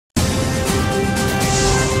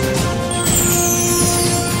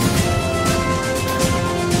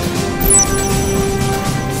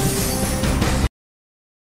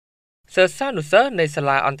សិស្សានុសិស្សនៃសា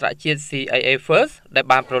លាអន្តរជាតិ CIA First ដែល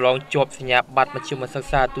បានប្រឡងជាប់សញ្ញាបត្រមធ្យមសិក្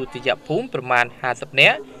សាទុតិយភូមិប្រមាណ50នា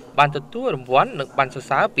ក់បានទទួលរង្វាន់និងបានសរ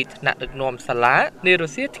សើរពីថ្នាក់ដឹកនាំសាលានារុ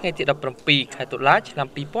ស្ស៊ីថ្ងៃទី17ខែតុលាឆ្នាំ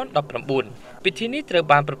2019ពិធីនេះត្រូវ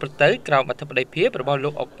បានប្រព្រឹត្តទៅក្រោមអធិបតីភាពរបស់លោ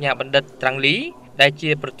កអុកញ៉ាបណ្ឌិតត្រាំងលីដែល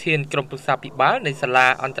ជាប្រធានក្រុមប្រឹក្សាភិបាលនៃសាលា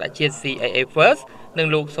អន្តរជាតិ CIA First និង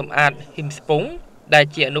លោកសំអាតហ៊ីមស្ពងដែល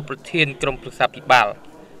ជាអនុប្រធានក្រុមប្រឹក្សាភិបាល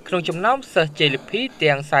ក្នុងចំណោមសិស្សជ័យលាភី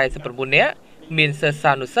ទាំង49នាក់មានសិស្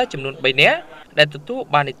សានុសិស្សចំនួន3នាក់ដែលទទួល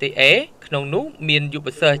បាននីតិ A ក្នុងនោះមានយុវ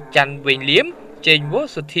សិស្សច័ន្ទវែងលៀមចេងវុ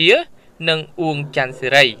សុធា និងអួងច័ន្ទសេ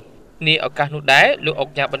រីនាឱកាសនោះដែរលោកអុក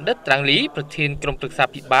ញ៉ាបណ្ឌិតត្រាំងលីប្រធានក្រុមប្រឹក្សា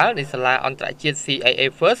ភិបាលនៃសាលាអន្តរជាតិ CIA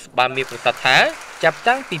First បានមានប្រសាសន៍ថាចាប់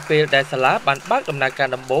តាំងពីពេលដែលសាលាបានបើកដំណើរការ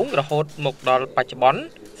ដំបូងរហូតមកដល់បច្ចុប្បន្ន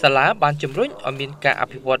សាលាបានជំរុញឲ្យមានការអ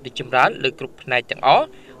ភិវឌ្ឍរីកចម្រើនលើគ្រប់ផ្នែកទាំងអស់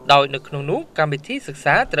ដោយនៅក្នុងនោះកម្មវិធីសិក្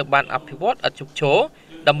សាត្រូវបានអភិវឌ្ឍឥតឈប់ឈរ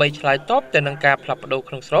ដើម្បីឆ្លើយតបទៅនឹងការផ្លាស់ប្ដូរ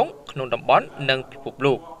ក្នុងស្រុកក្នុងតំបន់និងពិភព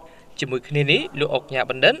លោកជាមួយគ្នានេះលោកអុកញ៉ា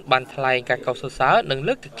បណ្ឌិតបានថ្លែងការកោតសរសើរនិង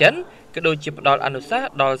លើកទឹកចិត្តក៏ដូចជាផ្ដល់អនុសាសន៍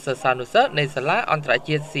ដល់សិស្សានុសិស្សនៃសាលាអន្តរ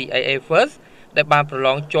ជាតិ CIA First ដែលបានប្រឡ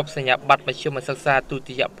ងជាប់សញ្ញាបត្រមធ្យមសិក្សាទុ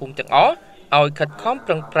តិយភូមិទាំងអស់ឲ្យខិតខំ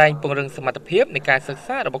ប្រឹងប្រែងពង្រឹងសមត្ថភាពនៃការសិក្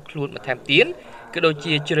សារបស់ខ្លួនបន្ថែមទៀតក៏ដូច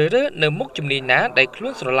ជាជ្រើសរើសនៅមុខជំនាញណាដែលខ្លួ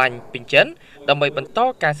នស្រឡាញ់ពេញចិត្តដើម្បីបន្ត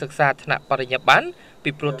ការសិក្សាថ្នាក់បរិញ្ញាបត្រពី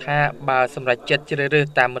ព្រោះថាបើសម្រេចចិត្តជ្រើសរើស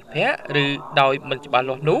តាមមិត្តភ័ក្តិឬដោយមិនច្បាស់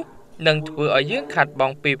លាស់នោះនឹងធ្វើឲ្យយើងខាតប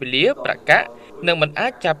ង់ពេលវេលាប្រាក់កាក់និងមិនអា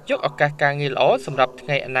ចចាប់យកឱកាសការងារល្អសម្រាប់ថ្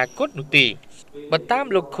ងៃអនាគតនោះទេបើតាម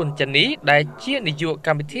លោកខុនចានីដែលជានាយកក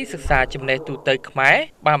ម្មវិធីសិក្សាចំណេះទូទៅខ្មែរ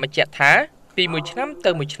បានបញ្ជាក់ថាពីមួយឆ្នាំ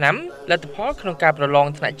ទៅមួយឆ្នាំលទ្ធផលក្នុងការប្រឡង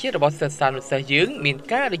ថ្នាក់ជាតិរបស់សិស្សានុសិស្សយើងមាន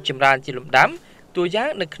ការរីកចម្រើនជាលំដាប់តួយ៉ាង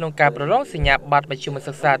នៅក្នុងការប្រឡងសញ្ញាបត្រមធ្យម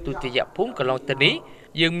សិក្សាទុតិយភូមិកន្លងទៅនេះ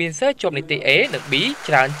យើងមានសិស្សជាប់នីតិ A និង B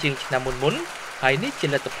ច្រើនជាងឆ្នាំមុនហើយនេះជា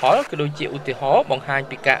លទ្ធផលក៏ដូចជាឧទាហរណ៍បង្ហាញ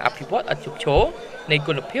ពីការអភិវឌ្ឍឥតឈប់ឈរនៃ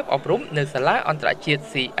គុណភាពអប់រំនៅសាលាអន្តរជាតិ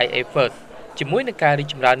CIA First ជាមួយនឹងការរីក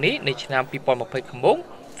ចម្រើននេះនៅឆ្នាំ2020ខាងមុខ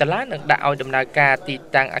សាលានឹងដាក់ឲ្យដំណើរការទី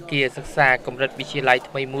តាំងអគារសិក្សាកម្រិតវិទ្យាល័យ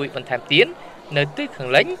ថ្មីមួយបន្ថែមទៀតនៅទិសខាង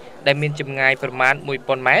លិចដែលមានចម្ងាយប្រមាណ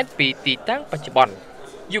 1000 ម៉ែត្រពីទីតាំងបច្ចុប្បន្ន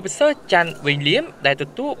យុវសិស្សច័ន្ទវែងលៀមដែលទ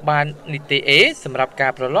ទួលបាននីតិ A សម្រាប់កា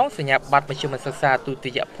រប្រឡងសញ្ញាបត្រមធ្យមសិក្សាទុ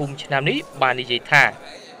តិយភូមិឆ្នាំនេះបាននិយាយថា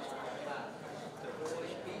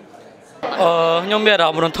ខ្ញុំមានអារ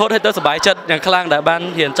ម្មណ៍រន្ធត់ហើយទៅសប្បាយចិត្តយ៉ាងខ្លាំងដែលបាន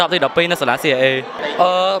រៀនចប់ទី12នៅសាលា CIA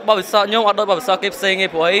បបិសោខ្ញុំអត់ដូចបបិសោគេផ្សេងទេ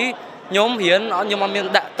ព្រោះអីខ្ញុំរៀនខ្ញុំអត់មាន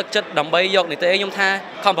ដាក់ទឹកចិត្តដើម្បីយកនីតិ A ខ្ញុំថា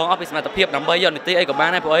ខំប្រឹងអស់ពីសមត្ថភាពដើម្បីយកនីតិ A ក៏បាន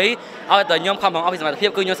ដែរព្រោះអីឲ្យតែខ្ញុំខំប្រឹងអស់ពីសមត្ថភាព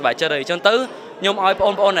គឺខ្ញុំសប្បាយចិត្តហើយអញ្ចឹងទៅខ្ញុំឲ្យប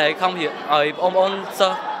ងប្អូនដែលខំរៀនឲ្យបងប្អូនសិ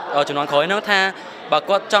ស្សជំនាន់ក្រោយហ្នឹងថាបើ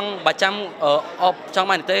គាត់ចង់បាចាំចង់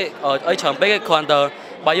បាននីតិអីច្រើនពេកគ្រាន់តែ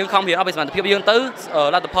បើយើងខំរៀនអស់ពីសមត្ថភាពយើងទៅ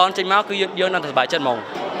លទ្ធផលចេញមកគឺយើងនឹងសប្បាយចិត្តហ្មង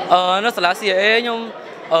នៅសាលា CIA ខ្ញុំ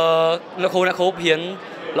លោកគ្រូអ្នកគ្រូរៀន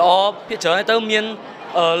ល្អភាគច្រើនទៅមាន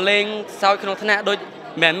លេងសើចក្នុងថ្នាក់ដូច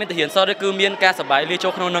មិនមែនតែរៀនសតទេគឺមានការសប្បាយលាចូ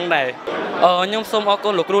លក្នុងនឹងដែរខ្ញុំសូមអរគុ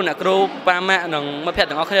ណលោកគ្រូអ្នកគ្រូប៉ាម៉ាក់និងមិត្តភក្តិ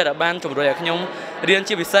ទាំងអស់គ្នាដែលបានជំរុញឲ្យខ្ញុំរៀន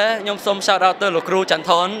ជាពិសេសខ្ញុំសូម shout out ទៅលោកគ្រូចន្ទ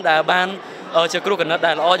ថនដែលបានជាគ្រូគណិត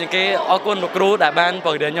ដែលល្អជាងគេអរគុណលោកគ្រូដែលបានប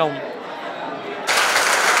ង្រៀនខ្ញុំ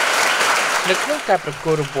នៅក្នុងការប្រគ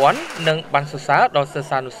ល់រង្វាន់និងបានសរសើរដល់សិស្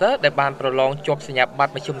សានុសិស្សដែលបានប្រឡងជាប់សញ្ញាបត្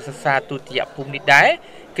រមធ្យមសិក្សាទុតិយភូមិនេះដែរ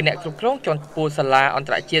គណៈគ្រប់គ្រងជាន់ខ្ពស់សាលាអន្ត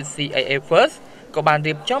រជាតិ CIA First ក៏បាន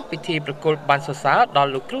រៀបចំពិធីប្រគល់បានសរសើរដ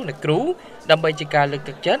ល់លោកគ្រូអ្នកគ្រូដើម្បីជាការលើក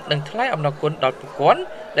ទឹកចិត្តនិងថ្លែងអំណរគុណដល់ពួកគាត់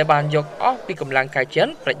ដែលបានយកអស់ពីកម្លាំងកាយចិត្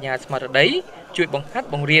តប្រាជ្ញាស្មារតីជួយបង្ហាត់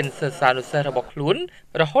បង្រៀនសិស្សានុសិស្សរបស់ខ្លួន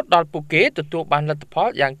រហូតដល់ពួកគេទទួលបានលទ្ធផល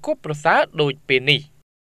យ៉ាងគប់ប្រសើរដូចពេលនេះ